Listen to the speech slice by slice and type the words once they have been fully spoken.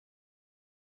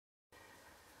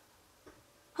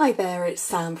Hi there, it's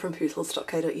Sam from poodles.co.uk.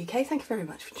 Thank you very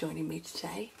much for joining me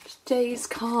today. Today's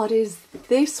card is,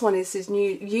 this one is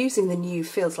new, using the new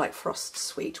Feels Like Frost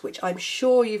suite, which I'm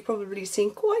sure you've probably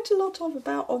seen quite a lot of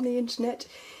about on the internet.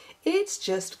 It's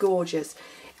just gorgeous.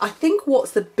 I think what's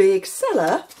the big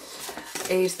seller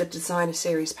is the designer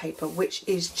series paper, which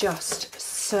is just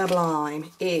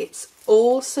sublime. It's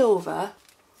all silver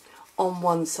on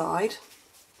one side.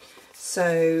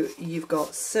 So you've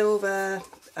got silver,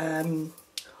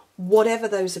 whatever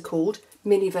those are called,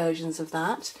 mini versions of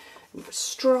that. We've got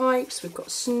stripes, we've got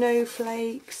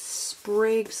snowflakes,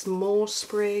 sprigs, more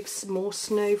snowflakes,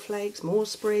 more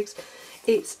sprigs.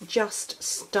 It's just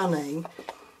stunning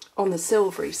on the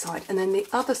silvery side. And then the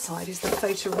other side is the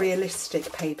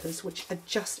photorealistic papers, which are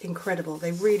just incredible.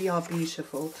 They really are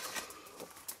beautiful.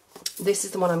 This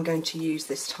is the one I'm going to use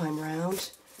this time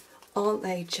round. Aren't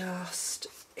they just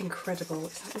incredible?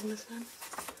 Is that one of them?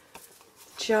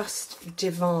 Just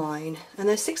divine. And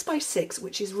they're 6x6,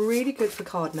 which is really good for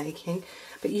card making,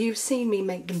 but you've seen me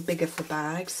make them bigger for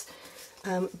bags.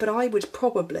 But I would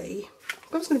probably,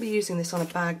 if I was going to be using this on a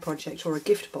bag project or a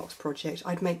gift box project,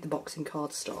 I'd make the box in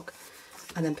cardstock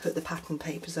and then put the pattern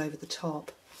papers over the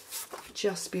top.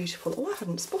 Just beautiful. Oh, I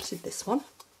hadn't spotted this one.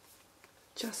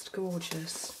 Just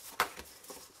gorgeous.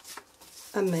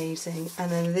 Amazing. And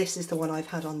then this is the one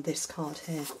I've had on this card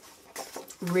here.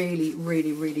 Really,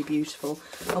 really, really beautiful.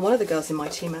 And one of the girls in my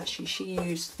team, actually, she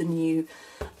used the new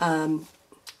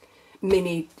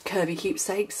mini curvy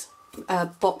keepsakes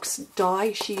box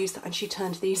die. She used that and she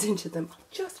turned these into them.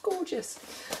 Just gorgeous.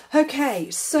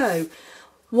 Okay, so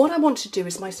what I want to do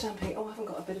is my stamping. Oh, I haven't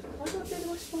got a bit of, have I got a bit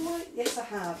of Whisper White? Yes, I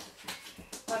have.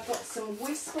 I've got some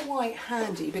Whisper White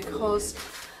handy because,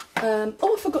 oh,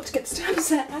 I forgot to get the stamp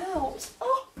set out.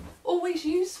 Oh, always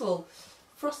useful.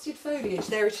 Frosted foliage,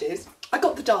 there it is. I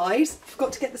got the dies,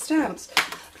 forgot to get the stamps.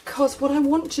 Because what I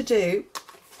want to do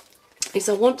is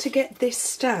I want to get this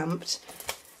stamped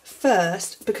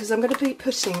first, because I'm going to be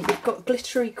putting, we've got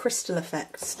glittery crystal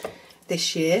effects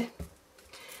this year.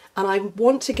 And I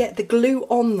want to get the glue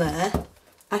on there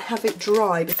and have it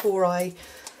dry before I,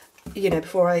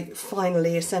 before I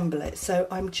finally assemble it. So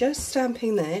I'm just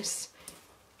stamping this.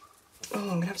 Oh, I'm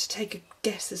going to have to take a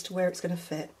guess as to where it's going to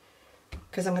fit,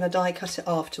 because I'm going to die cut it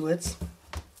afterwards.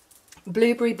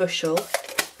 Blueberry bushel,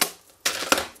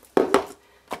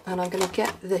 and I'm going to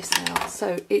get this out.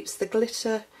 So it's the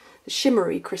glitter, the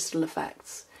shimmery crystal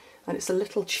effects, and it's a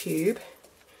little tube.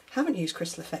 Haven't used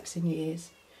crystal effects in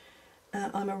years.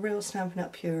 I'm a real Stampin'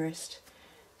 Up purist,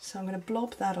 so I'm going to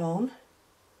blob that on.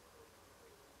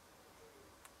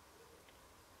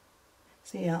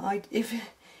 So yeah, if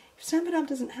Stampin' Up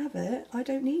doesn't have it, I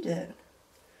don't need it.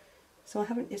 So I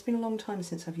haven't, it's been a long time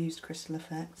since I've used crystal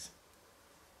effects,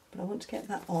 but I want to get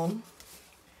that on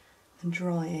and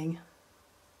drying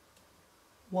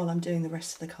while I'm doing the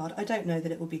rest of the card. I don't know that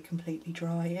it will be completely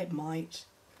dry, it might,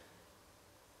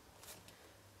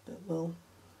 but we'll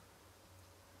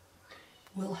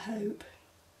hope.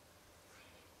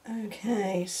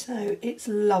 Okay, so it's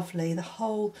lovely.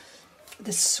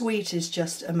 The suite is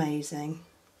just amazing.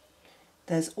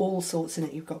 There's all sorts in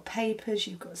it. You've got papers,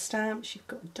 you've got stamps, you've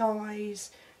got dies,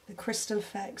 the crystal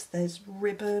effects, there's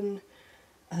ribbon,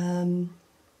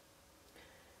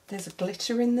 there's a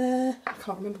glitter in there. I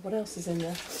can't remember what else is in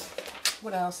there.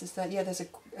 What else is there? Yeah, there's a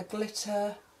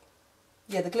glitter.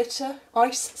 Yeah, the glitter,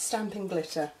 ice stamping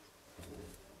glitter.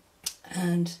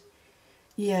 And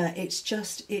yeah, it's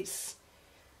just, it's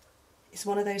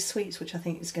one of those suites which I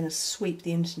think is going to sweep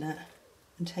the internet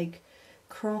and take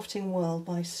crafting world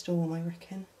by storm, I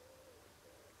reckon.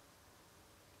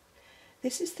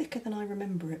 This is thicker than I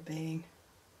remember it being.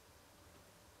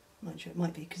 Mind you, it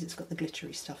might be because it's got the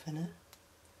glittery stuff in it.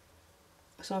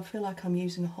 So I feel like I'm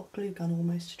using a hot glue gun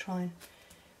almost to try and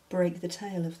break the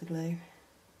tail of the glue.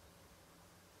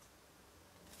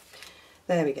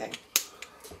 There we go.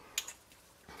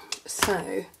 So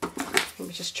let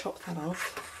me just chop that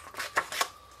off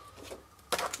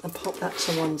and pop that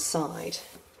to one side.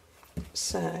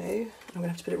 So I'm going to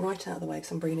have to put it right out of the way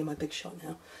because I'm bringing in my big shot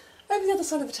now. Over the other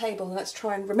side of the table, and let's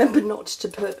try and remember not to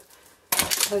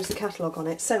close the catalogue on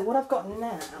it. So what I've got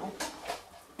now,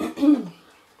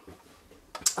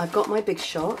 I've got my big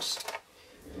shot,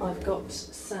 I've got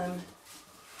some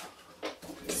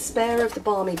spare of the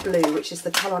balmy blue, which is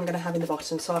the colour I'm going to have in the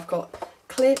bottom. So I've got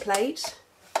clear plate,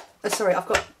 I've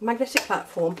got magnetic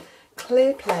platform,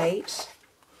 clear plate,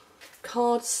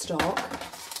 cardstock,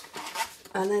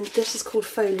 and then this is called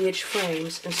foliage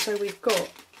frames. And so we've got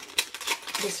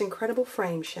this incredible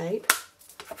frame shape,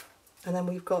 and then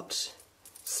we've got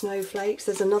snowflakes.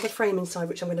 There's another frame inside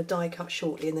which I'm going to die cut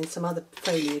shortly, and then some other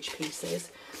foliage pieces.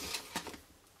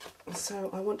 So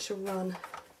I want to run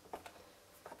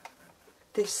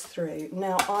this through.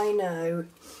 Now I know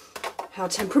how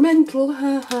temperamental,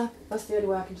 that's the only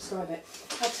way I can describe it,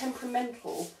 how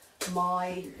temperamental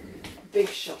my Big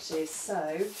Shot is.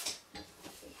 So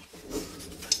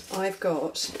I've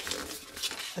got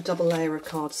a double layer of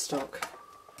cardstock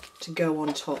to go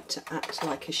on top to act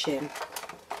like a shim,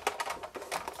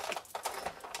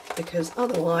 because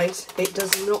otherwise it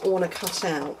does not want to cut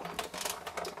out.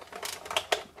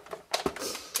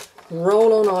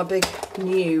 Roll on our big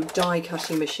new die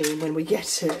cutting machine when we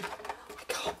get it. I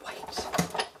can't wait.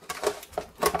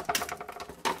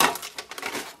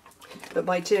 But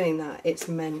by doing that, it's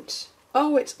meant...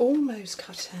 Oh, it's almost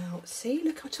cut out. See,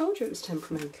 look, I told you it was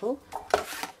temperamental.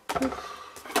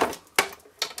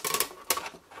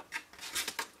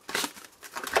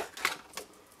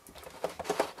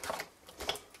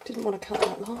 Didn't want to cut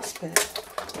that last bit.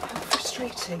 How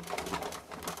frustrating.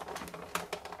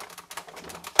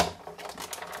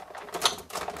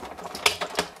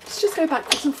 Let's just go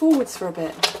backwards and forwards for a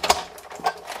bit.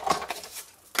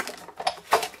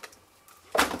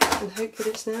 And hope that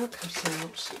it's now cut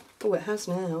out. Oh, it has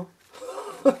now.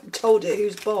 I told it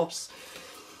who's boss.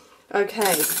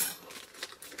 Okay.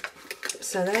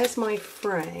 So there's my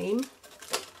frame.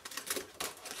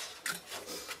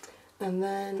 And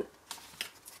then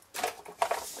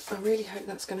I really hope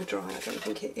that's going to dry. I don't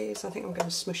think it is. I think I'm going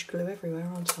to smush glue everywhere,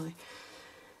 aren't I?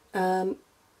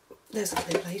 There's a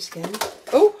clear plate again.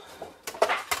 Oh!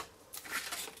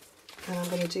 And I'm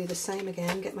going to do the same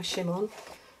again, get my shim on.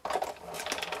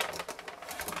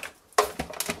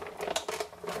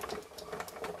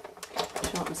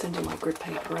 I'm sending my grid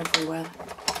paper everywhere.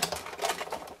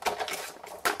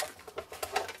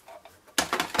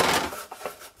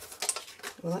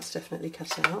 Well, that's definitely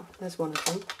cut out. There's one of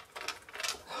them.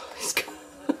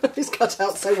 It's cut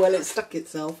out so well it stuck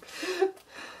itself.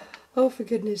 Oh, for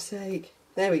goodness sake.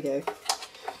 There we go.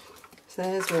 So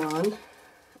there's one.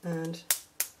 And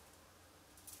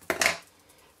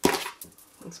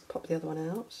let's pop the other one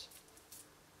out.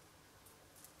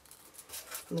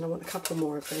 And then I want a couple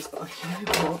more of those, but you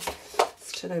know what?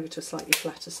 Let's turn over to a slightly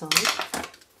flatter side.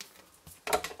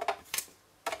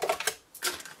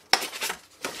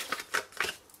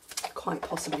 Quite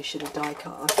possibly should have die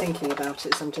cut. I'm thinking about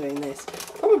it as I'm doing this.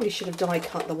 Probably should have die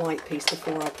cut the white piece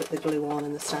before I put the glue on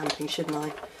and the stamping, shouldn't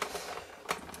I?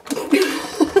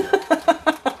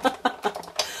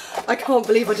 I can't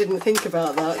believe I didn't think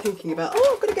about that. Thinking about,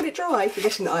 oh, I've got to get it dry,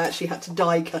 forgetting that I actually had to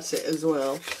die cut it as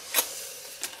well.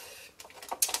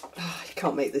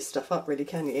 Can't make this stuff up, really,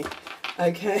 can you?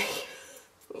 Okay.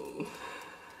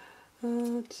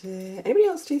 Oh dear. Anybody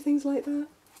else do things like that?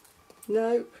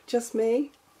 No, just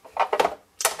me.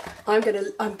 I'm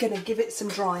gonna give it some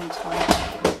drying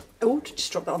time. Oh,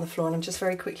 just drop that on the floor, and I'm just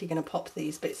very quickly going to pop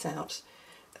these bits out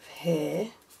of here.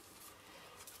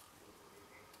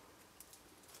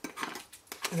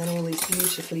 And then all these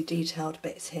beautifully detailed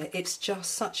bits here. It's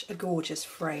just such a gorgeous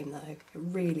frame, though. It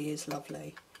really is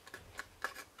lovely.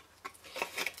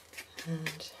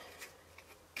 And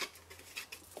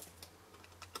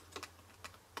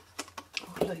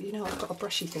oh, look, you know, I've got a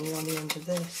brushy thingy on the end of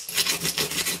this.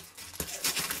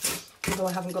 Although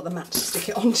I haven't got the mat to stick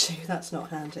it onto, that's not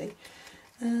handy.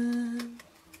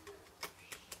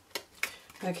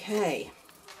 Okay,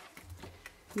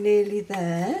 nearly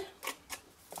there.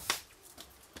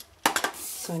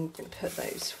 So I'm going to put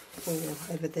those four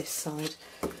over this side.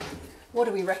 What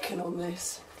do we reckon on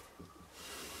this?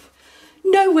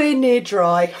 Nowhere near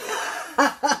dry.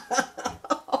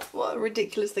 What a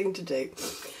ridiculous thing to do.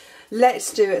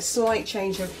 Let's do a slight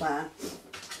change of plan.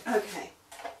 Okay.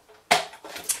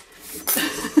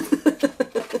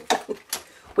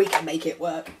 We can make it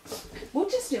work. We'll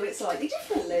just do it slightly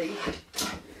differently.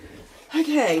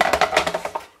 Okay.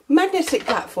 Magnetic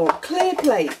platform, clear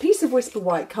plate, piece of Whisper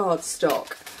White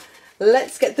cardstock.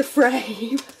 Let's get the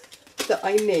frame that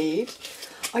I need.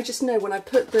 I just know when I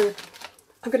put the...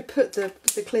 I'm going to put the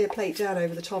clear plate down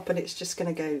over the top and it's just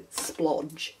going to go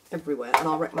splodge everywhere and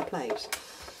I'll wreck my plate.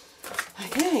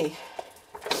 Okay.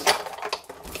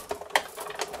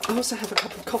 I also have a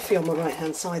cup of coffee on my right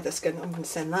hand side that's going to, I'm going to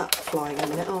send that flying in a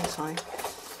minute, aren't I?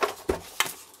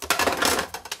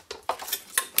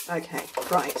 Okay,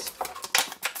 right.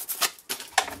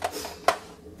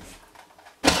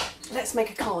 Let's make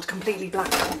a card completely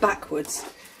backwards.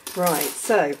 Right,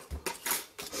 so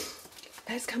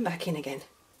let's come back in again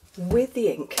with the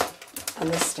ink and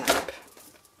the stamp.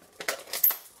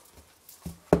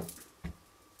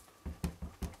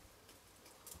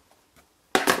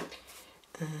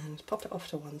 And pop it off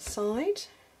to one side.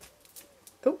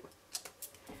 Oh.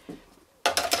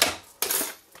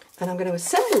 And I'm going to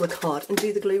assemble the card and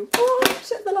do the glue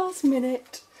right at the last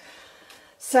minute.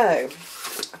 So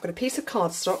I've got a piece of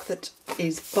cardstock that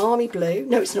is balmy blue.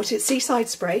 No, it's not, it's Seaside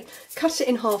Spray. Cut it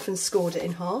in half and scored it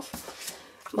in half.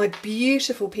 My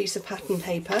beautiful piece of pattern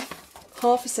paper,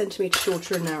 1/2 centimetre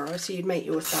shorter and narrower, so you'd make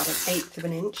yours about 1/8 of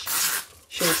an inch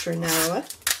shorter and narrower.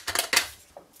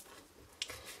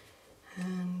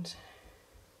 And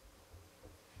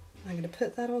I'm going to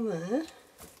put that on there.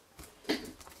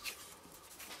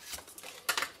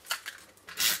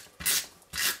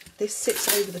 This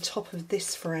sits over the top of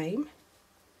this frame.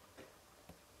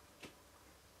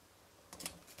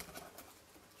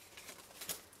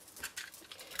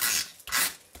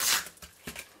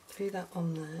 Do that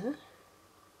on there.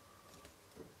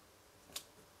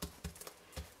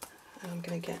 And I'm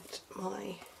going to get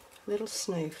my little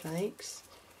snowflakes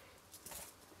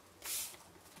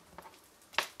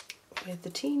with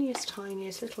the teeniest,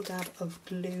 tiniest little dab of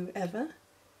glue ever.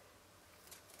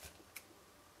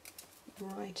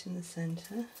 Right in the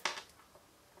centre. I'm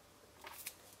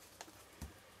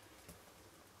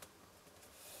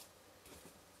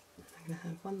going to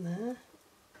have one there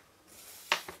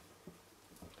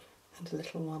and a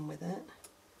little one with it.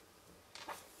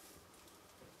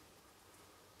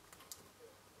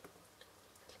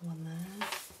 Little one there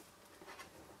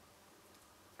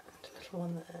and a little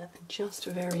one there. And just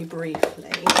very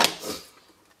briefly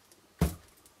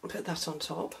put that on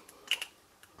top.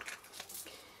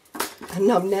 And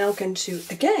I'm now going to,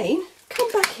 again, come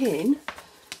back in,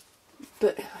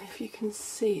 but if you can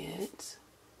see it,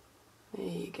 there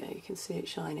you go, you can see it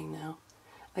shining now.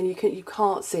 And you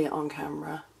can't see it on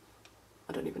camera.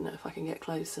 I don't even know if I can get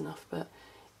close enough, but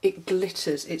it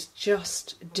glitters, it's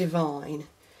just divine.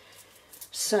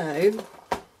 So,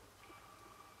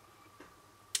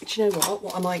 do you know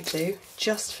what I might do,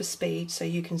 just for speed so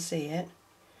you can see it,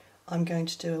 I'm going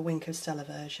to do a Wink of Stella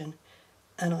version.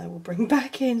 And I will bring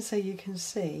back in so you can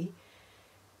see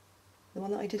the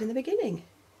one that I did in the beginning.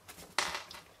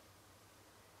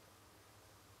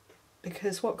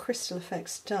 Because what Crystal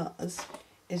Effects does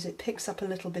is it picks up a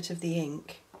little bit of the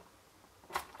ink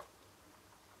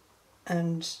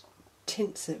and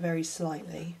tints it very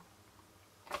slightly.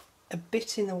 A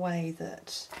bit in the way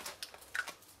that,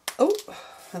 oh,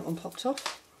 that one popped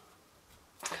off.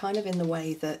 Kind of in the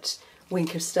way that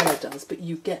Wink of Stella does, but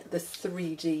you get the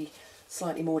 3D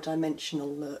slightly more dimensional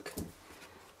look.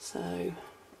 So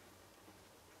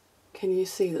can you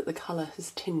see that the colour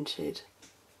has tinted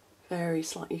very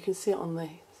slightly? You can see it on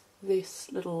this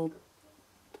little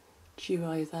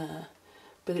duo there,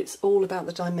 but it's all about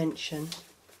the dimension,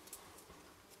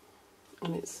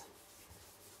 and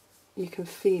you can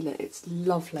feel it, it's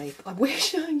lovely. I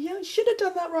wish I should have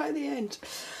done that right at the end.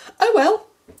 Oh well,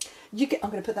 I'm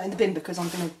going to put that in the bin because I'm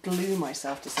going to glue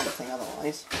myself to something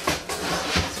otherwise.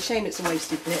 It's a shame it's a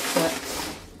wasted bit,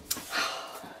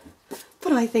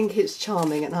 but I think it's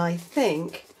charming, and I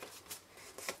think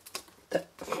that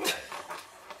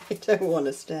I don't want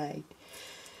to stay.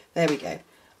 There we go.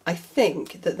 I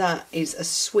think that is a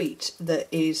suite that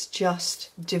is just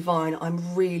divine. I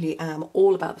really am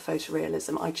all about the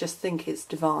photorealism. I just think it's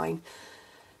divine.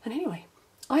 And anyway,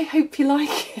 I hope you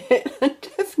like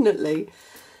it. Definitely.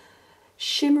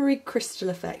 Shimmery crystal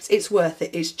effects. It's worth it.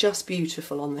 It's just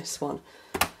beautiful on this one.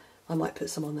 I might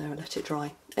put some on there and let it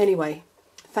dry. Anyway,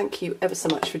 thank you ever so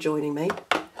much for joining me.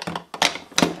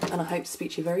 And I hope to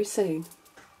speak to you very soon.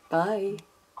 Bye.